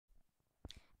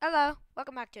Hello,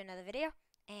 welcome back to another video,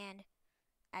 and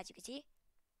as you can see,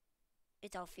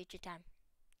 it's all future time.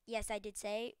 Yes, I did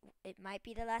say it might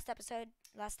be the last episode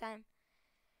last time,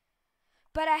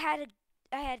 but I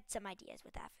had some ideas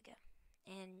with Africa,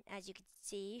 and as you can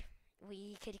see,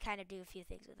 we could kind of do a few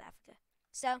things with Africa.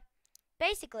 So,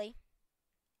 basically,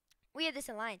 we have this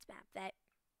alliance map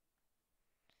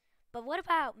but what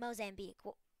about Mozambique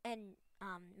and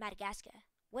Madagascar?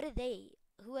 What are they?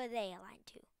 Who are they aligned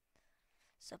to?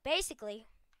 So basically,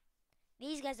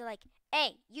 these guys are like,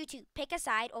 hey, you two, pick a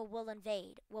side or we'll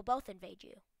invade. We'll both invade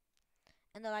you.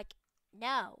 And they're like,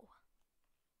 no.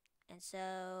 And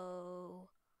so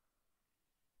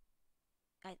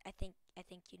I think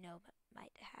you know what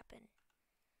might happen.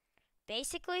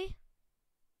 Basically,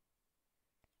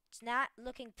 it's not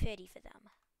looking pretty for them.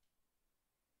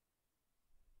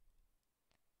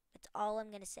 That's all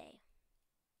I'm gonna say.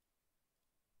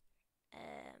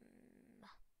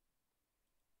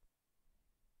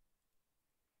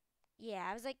 Yeah,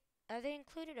 I was like, are they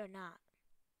included or not?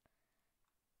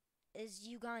 Is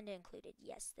Uganda included?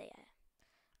 Yes, they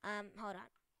are. Hold on.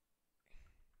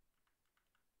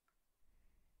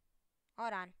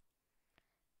 Hold on.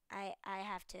 I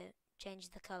have to change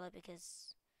the color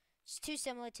because it's too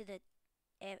similar to the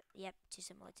yep, too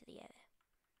similar to the other.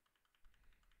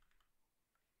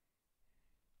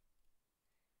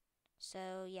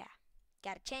 So yeah,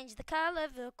 gotta change the color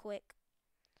real quick.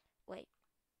 Wait,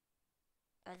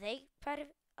 are they part of?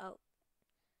 Oh,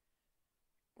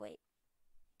 wait.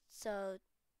 So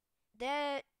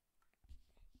the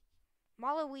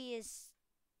Malawi is.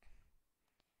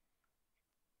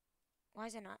 Why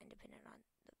is it not independent on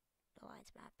the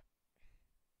alliance map?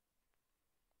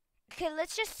 Okay,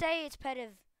 let's just say it's part of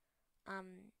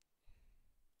um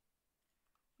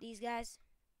these guys.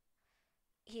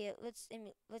 Here, let's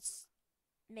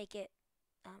make it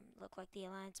look like the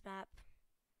alliance map.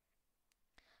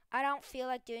 I don't feel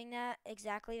like doing that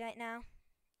exactly right now.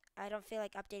 I don't feel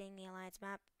like updating the alliance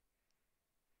map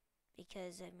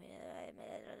because I'm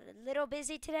a little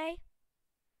busy today.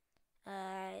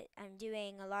 I'm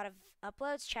doing a lot of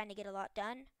uploads, trying to get a lot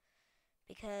done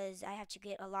because I have to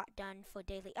get a lot done for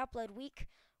daily upload week,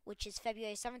 which is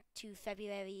February 7th to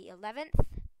February 11th.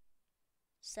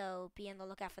 So be on the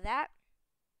lookout for that.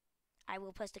 I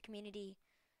will post a community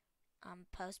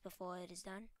post before it is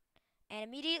done. And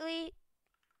immediately,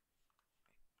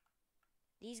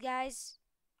 these guys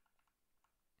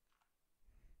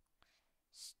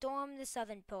storm the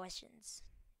southern portions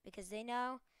because they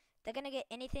know they're going to get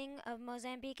anything of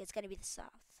Mozambique, it's going to be the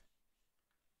south.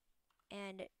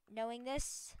 And knowing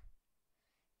this,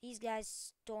 these guys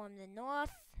storm the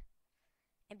north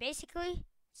and basically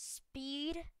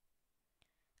speed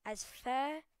as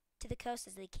far to the coast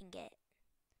as they can get.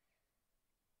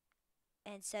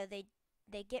 And so they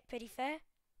get pretty far.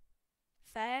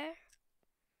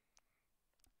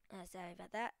 Sorry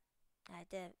about that. I had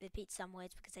to repeat some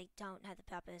words because I don't have the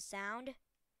proper sound.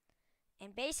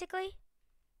 And basically,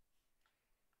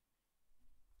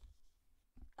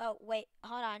 oh wait,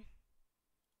 hold on.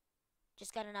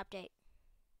 Just got an update.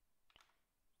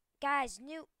 Guys,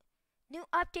 new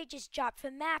update just dropped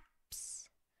for maps.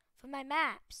 For my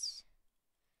maps.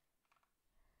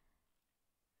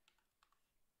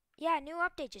 Yeah, new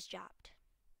update just dropped.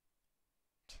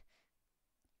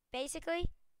 Basically,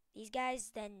 these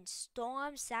guys then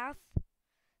storm south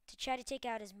to try to take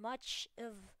out as much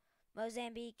of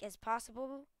Mozambique as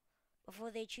possible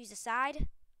before they choose a side.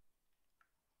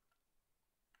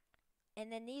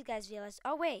 And then these guys realize,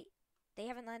 oh wait, they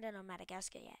haven't landed on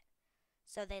Madagascar yet.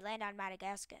 So they land on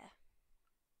Madagascar.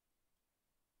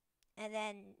 And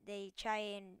then they try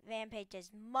and rampage as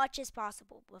much as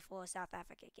possible before South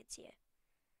Africa gets here.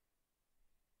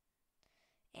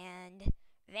 And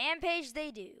rampage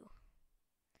they do.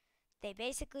 They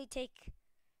basically take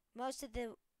most of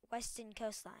the western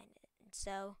coastline. And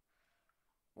so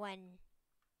when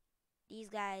these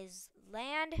guys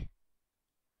land,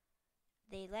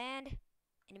 they land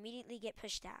and immediately get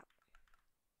pushed out.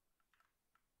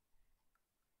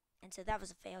 And so that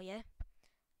was a failure.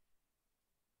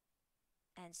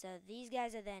 And so these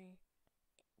guys are then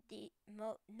the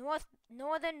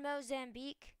northern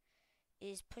Mozambique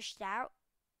is pushed out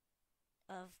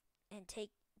of and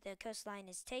the coastline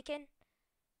is taken.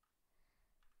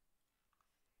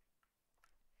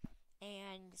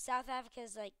 And South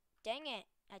Africa's like, dang it,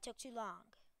 I took too long.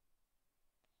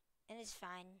 And it's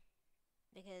fine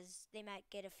because they might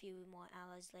get a few more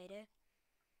allies later.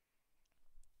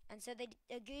 And so they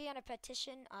agree on a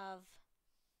partition of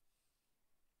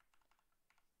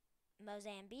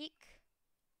Mozambique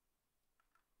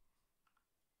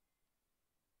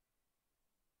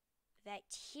right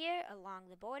here along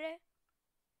the border.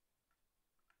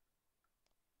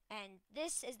 And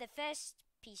this is the first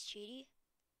peace treaty.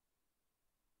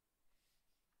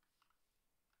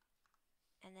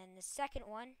 And then the second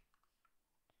one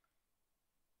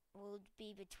will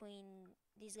be between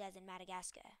these guys in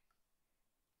Madagascar,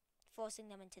 forcing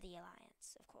them into the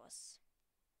alliance, of course.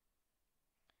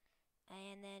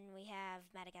 And then we have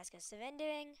Madagascar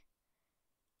surrendering,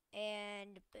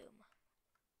 and boom.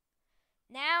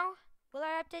 Now, will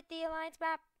I update the alliance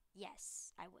map?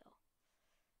 Yes, I will.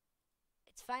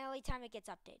 It's finally time it gets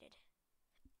updated.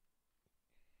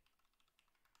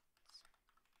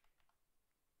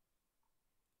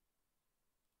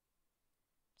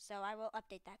 So I will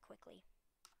update that quickly.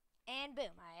 And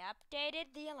boom, I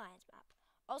updated the alliance map.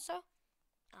 Also,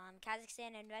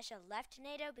 Kazakhstan and Russia left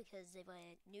NATO because they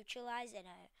were neutralized and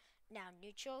are now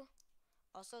neutral.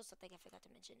 Also, something I forgot to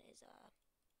mention is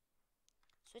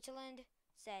Switzerland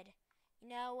said, you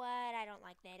know what, I don't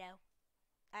like NATO.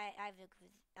 I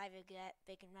regret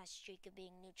breaking my streak of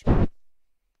being neutral.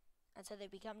 And so they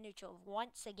become neutral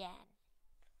once again.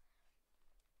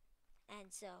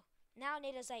 And so now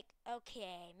NATO's like,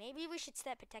 okay, maybe we should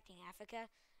start protecting Africa.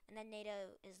 And then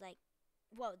NATO is like,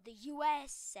 well, the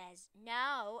US says,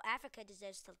 no, Africa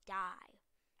deserves to die.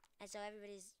 And so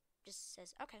everybody just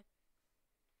says, okay.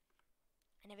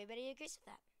 And everybody agrees with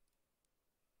that.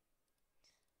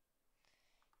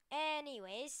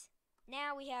 Anyways,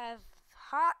 now we have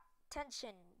hot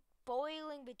tension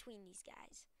boiling between these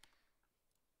guys.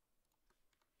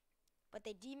 But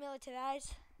they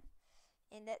demilitarize,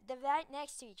 and they're right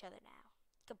next to each other now.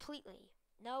 Completely.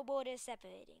 No borders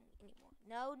separating anymore.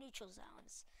 No neutral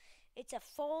zones. It's a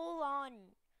full-on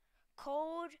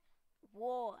Cold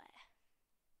War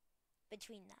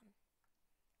between them.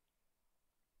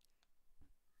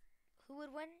 Who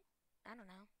would win? I don't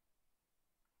know.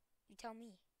 You tell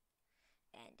me.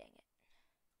 And dang it.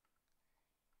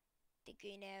 The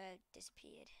green arrow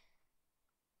disappeared.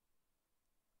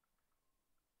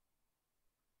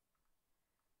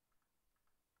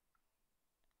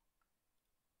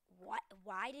 What?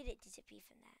 Why did it disappear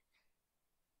from that?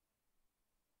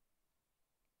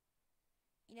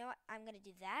 You know what? I'm going to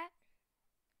do that.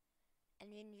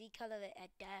 And then recolor it a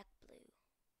dark blue.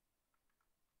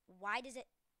 Why does it...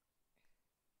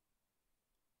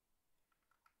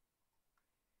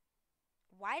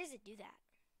 Why does it do that?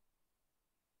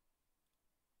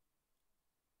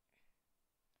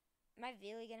 Am I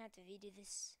really going to have to redo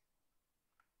this?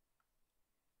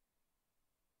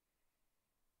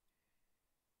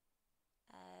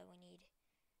 We need...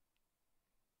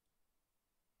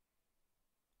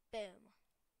 Boom.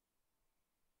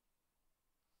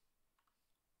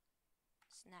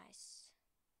 It's nice.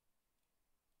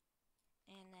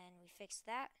 And then we fix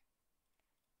that.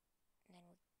 And then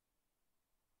we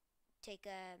take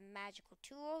a magical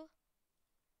tool.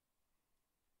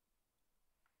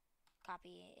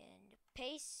 Copy and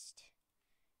paste.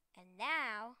 And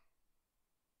now,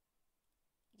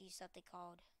 you do something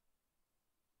called,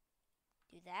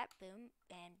 do that, boom,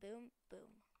 and boom,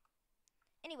 boom.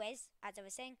 Anyways, as I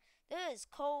was saying, there is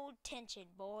cold tension,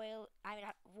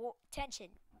 tension.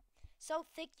 So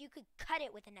thick you could cut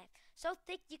it with a knife. So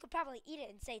thick you could probably eat it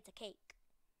and say it's a cake.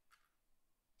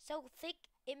 So thick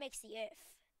it makes the earth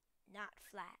not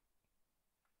flat.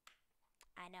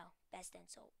 I know, best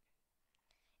insult.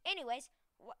 Anyways,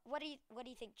 what do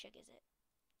you think triggers it?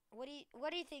 What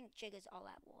do you think triggers all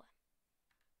out war?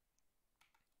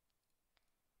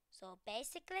 So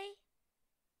basically,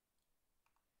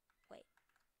 wait,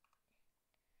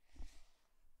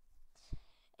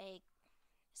 a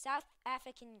South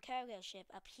African cargo ship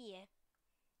up here,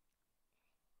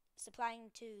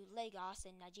 supplying to Lagos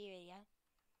in Nigeria,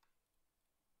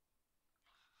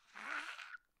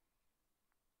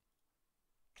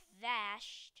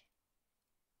 crashed,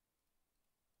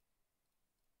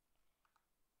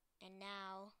 and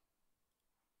now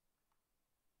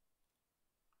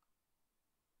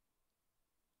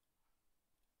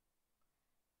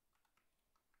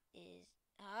is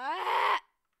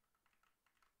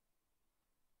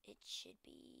it should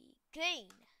be green.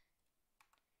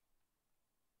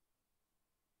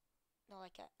 Not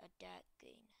like a dark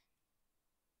green.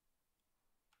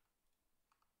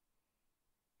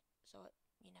 So,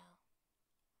 you know.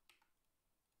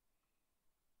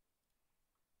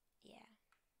 Yeah.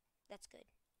 That's good.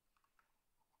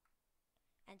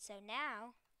 And so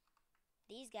now,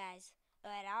 these guys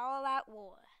are at all-out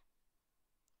war.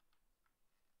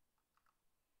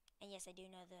 And yes, I do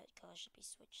know the color should be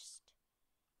switched.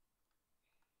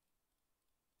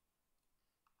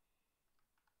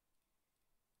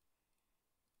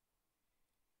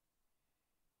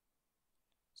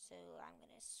 So I'm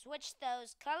going to switch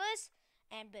those colors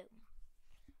and boom.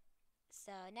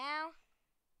 So now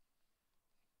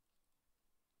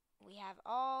we have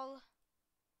all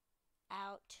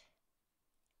out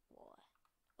war.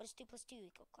 What is 2 plus 2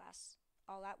 equal, class?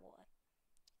 All out war.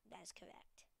 That is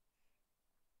correct.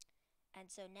 And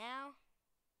so now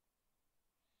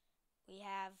we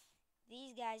have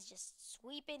these guys just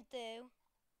sweeping through.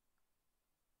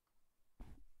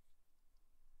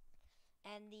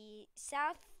 And the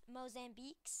South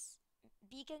Mozambique's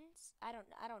beacons, I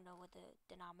don't know what the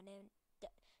demonym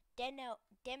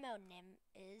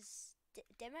is.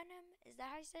 Demonym, is that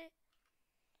how you say it?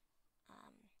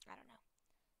 I don't know.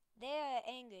 They're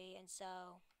angry, and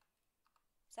so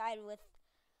side with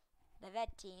the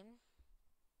red team.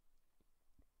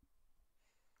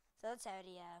 So that's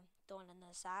already thorn on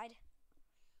the side.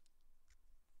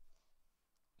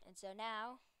 And so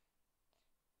now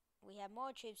we have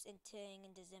more troops entering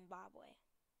into Zimbabwe.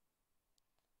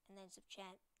 And then some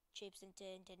troops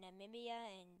into Namibia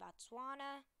and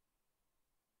Botswana.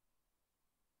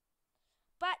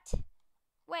 But,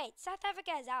 wait, South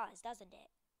Africa has allies, doesn't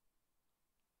it?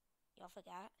 Y'all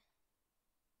forgot.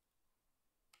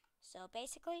 So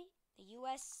basically, the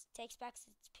US takes back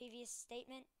its previous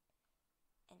statement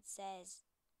and says,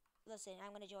 listen,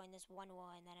 I'm going to join this one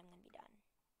war and then I'm going to be done.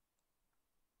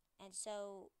 And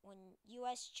so when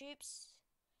US troops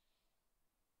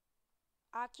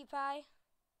occupy,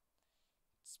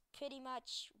 it's pretty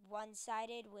much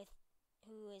one-sided with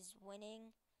who is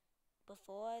winning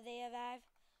before they arrive.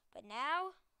 But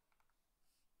now,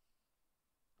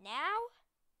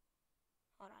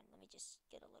 hold on, let me just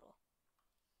get a little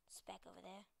speck over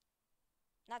there.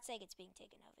 Not saying it's being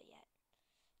taken over yet.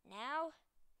 Now,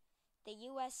 the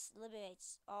US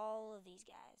liberates all of these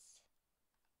guys.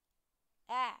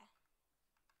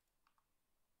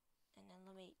 And then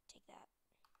let me take that.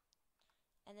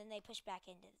 And then they push back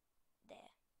into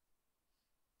there.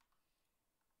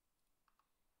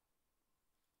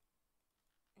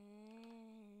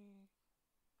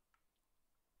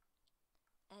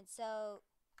 And so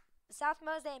South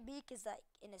Mozambique is like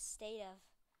in a state of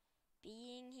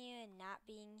being here and not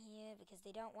being here because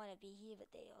they don't want to be here,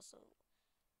 but they also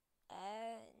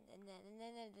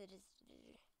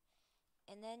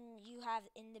and then you have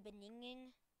in the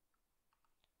Benin.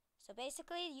 So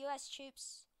basically, U.S.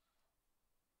 troops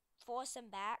force them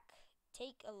back,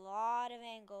 take a lot of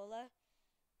Angola,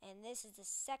 and this is the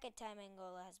second time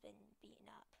Angola has been beaten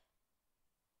up.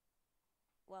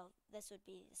 Well, this would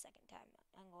be the second time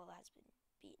Angola has been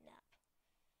beaten up.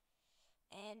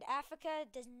 And Africa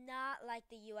does not like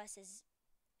the U.S.'s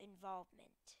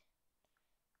involvement.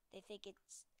 They think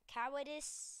it's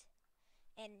cowardice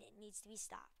and it needs to be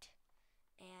stopped.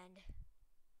 And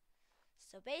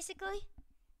so basically,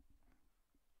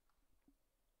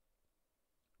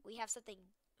 we have something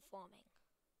forming.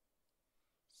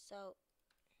 So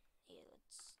here,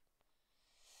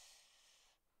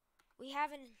 we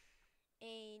have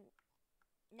a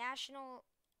national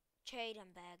trade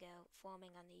embargo forming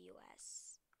on the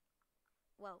U.S.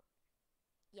 Well,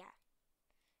 yeah.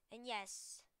 And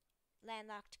yes,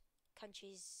 landlocked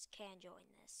countries can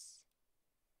join this.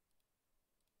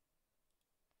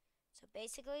 So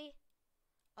basically,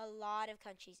 a lot of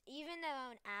countries, even their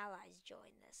own allies,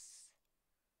 join this.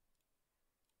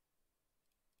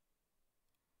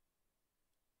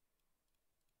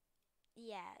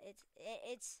 Yeah,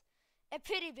 it's a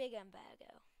pretty big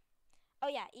embargo. Oh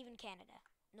yeah, even Canada,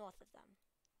 north of them,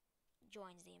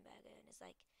 joins the embargo and it's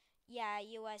like, yeah,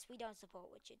 US, we don't support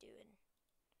what you're doing.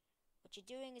 What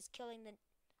you're doing is killing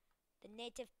the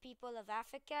native people of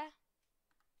Africa,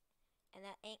 and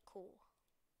that ain't cool.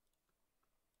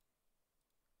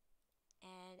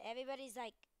 And everybody's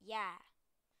like, yeah.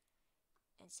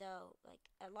 And so, like,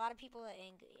 a lot of people are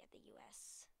angry at the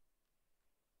US.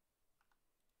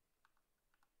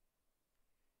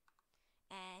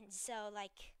 And so,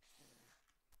 like,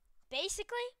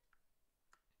 basically,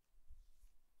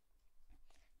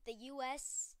 the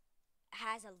US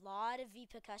has a lot of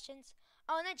repercussions.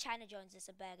 Oh, and then China joins this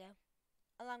embargo,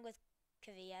 along with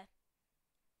Korea,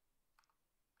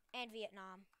 and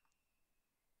Vietnam,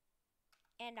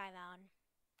 and Iran,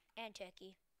 and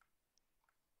Turkey,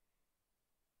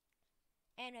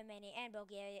 and Romania, and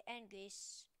Bulgaria, and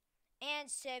Greece, and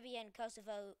Serbia, and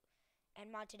Kosovo,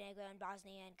 and Montenegro, and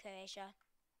Bosnia, and Croatia.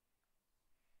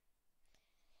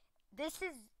 This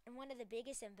is one of the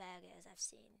biggest embargoes I've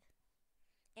seen.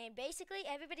 And basically,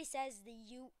 everybody says the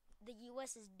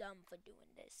U.S. is dumb for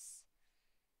doing this.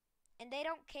 And they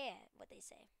don't care what they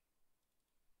say.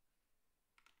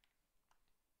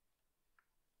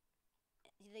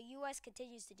 The U.S.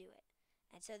 continues to do it.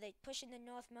 And so they push into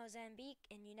North Mozambique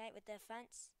and unite with the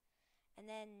fronts, and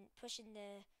then push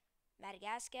into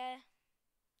Madagascar,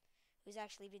 who's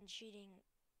actually been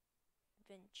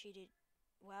treated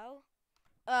well.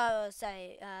 Oh,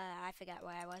 sorry, I forgot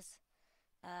where I was.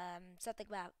 Something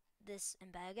about this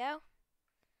embargo.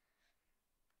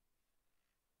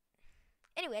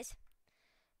 Anyways,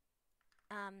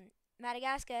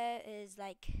 Madagascar is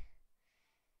like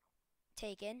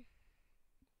taken,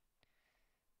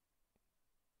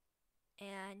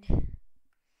 and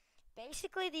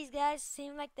basically these guys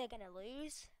seem like they're gonna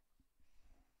lose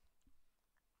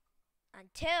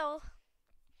until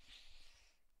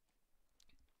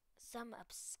some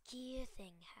obscure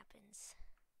thing happens.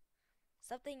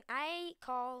 Something I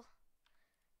call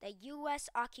the U.S.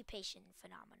 occupation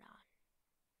phenomenon.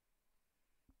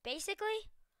 Basically,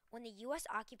 when the U.S.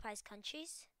 occupies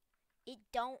countries, it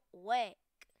don't work.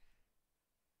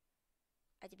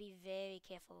 I have to be very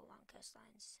careful along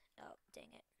coastlines. Oh,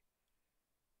 dang it.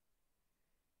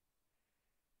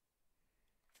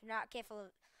 If you're not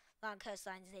careful along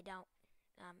coastlines, they don't.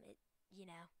 It,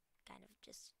 kind of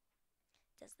just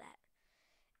does that.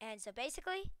 And so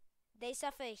basically, they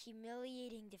suffer a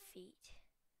humiliating defeat.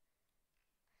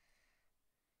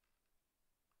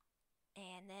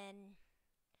 And then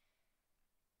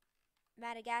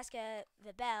Madagascar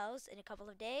rebels in a couple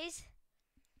of days.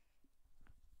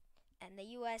 And the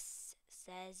U.S.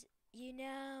 says,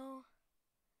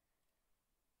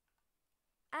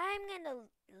 I'm going to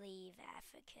leave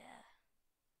Africa.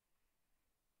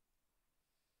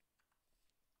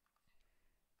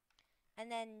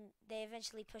 And then they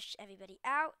eventually push everybody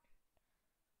out.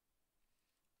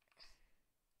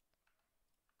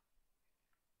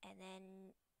 And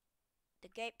then the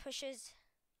gate pushes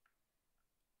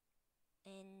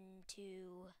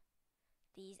into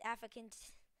these African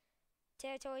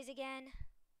territories again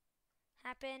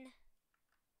happen.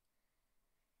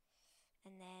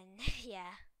 And then,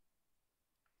 yeah.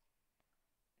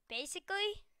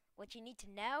 Basically, what you need to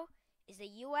know is the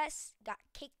U.S. got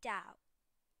kicked out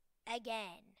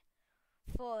again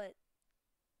for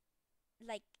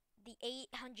like the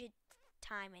 800th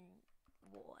time in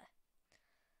war.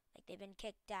 Like, they've been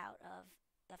kicked out of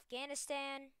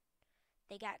Afghanistan.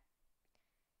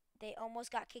 They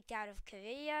almost got kicked out of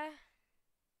Korea.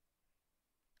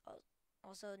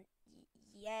 Also,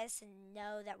 yes and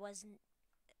no, that wasn't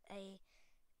a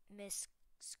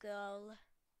miscroll.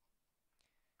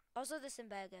 Also, this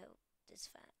embargo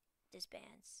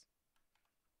disbands.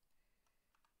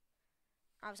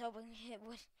 I was hoping it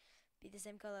would be the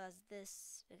same color as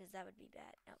this, because that would be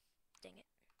bad. Oh, dang it.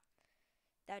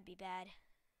 That would be bad.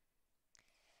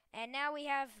 And now we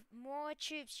have more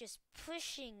troops just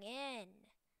pushing in.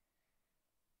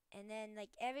 And then,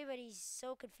 like, everybody's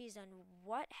so confused on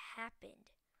what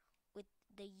happened with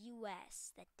the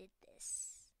U.S. that did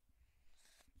this.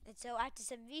 And so, after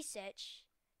some research,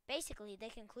 basically, they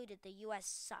concluded the U.S.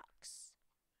 sucks.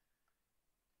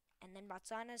 And then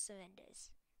Botswana surrenders.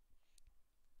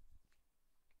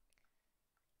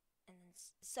 And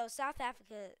so South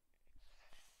Africa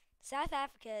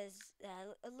is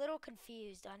a little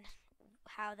confused on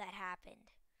how that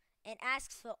happened, and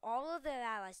asks for all of their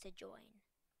allies to join.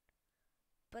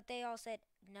 But they all said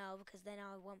no, because then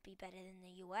I won't be better than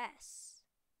the U.S.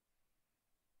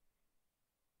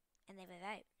 And they were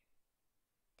right.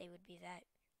 They would be right.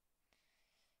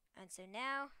 And so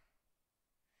now,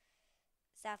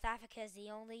 South Africa is the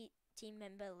only team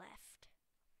member left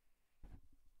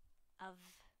of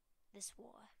this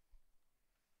war.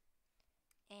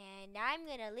 And I'm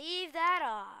going to leave that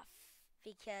off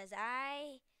because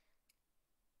I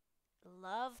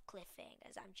love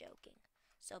cliffhangers. I'm joking.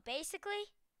 So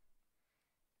basically,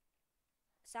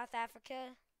 South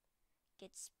Africa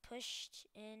gets pushed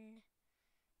in,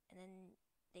 and then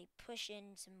they push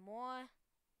in some more,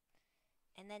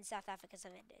 and then South Africa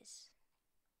surrenders.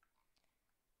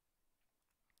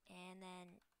 And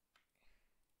then,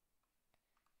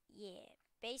 yeah,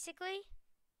 basically,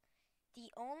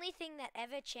 the only thing that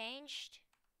ever changed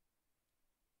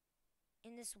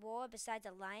in this war, besides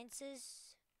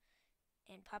alliances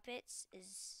and puppets,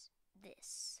 is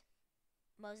this.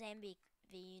 Mozambique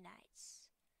reunites.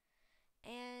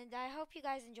 And I hope you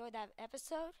guys enjoyed that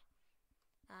episode.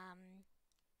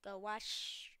 Go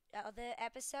watch other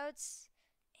episodes,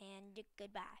 and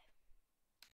goodbye.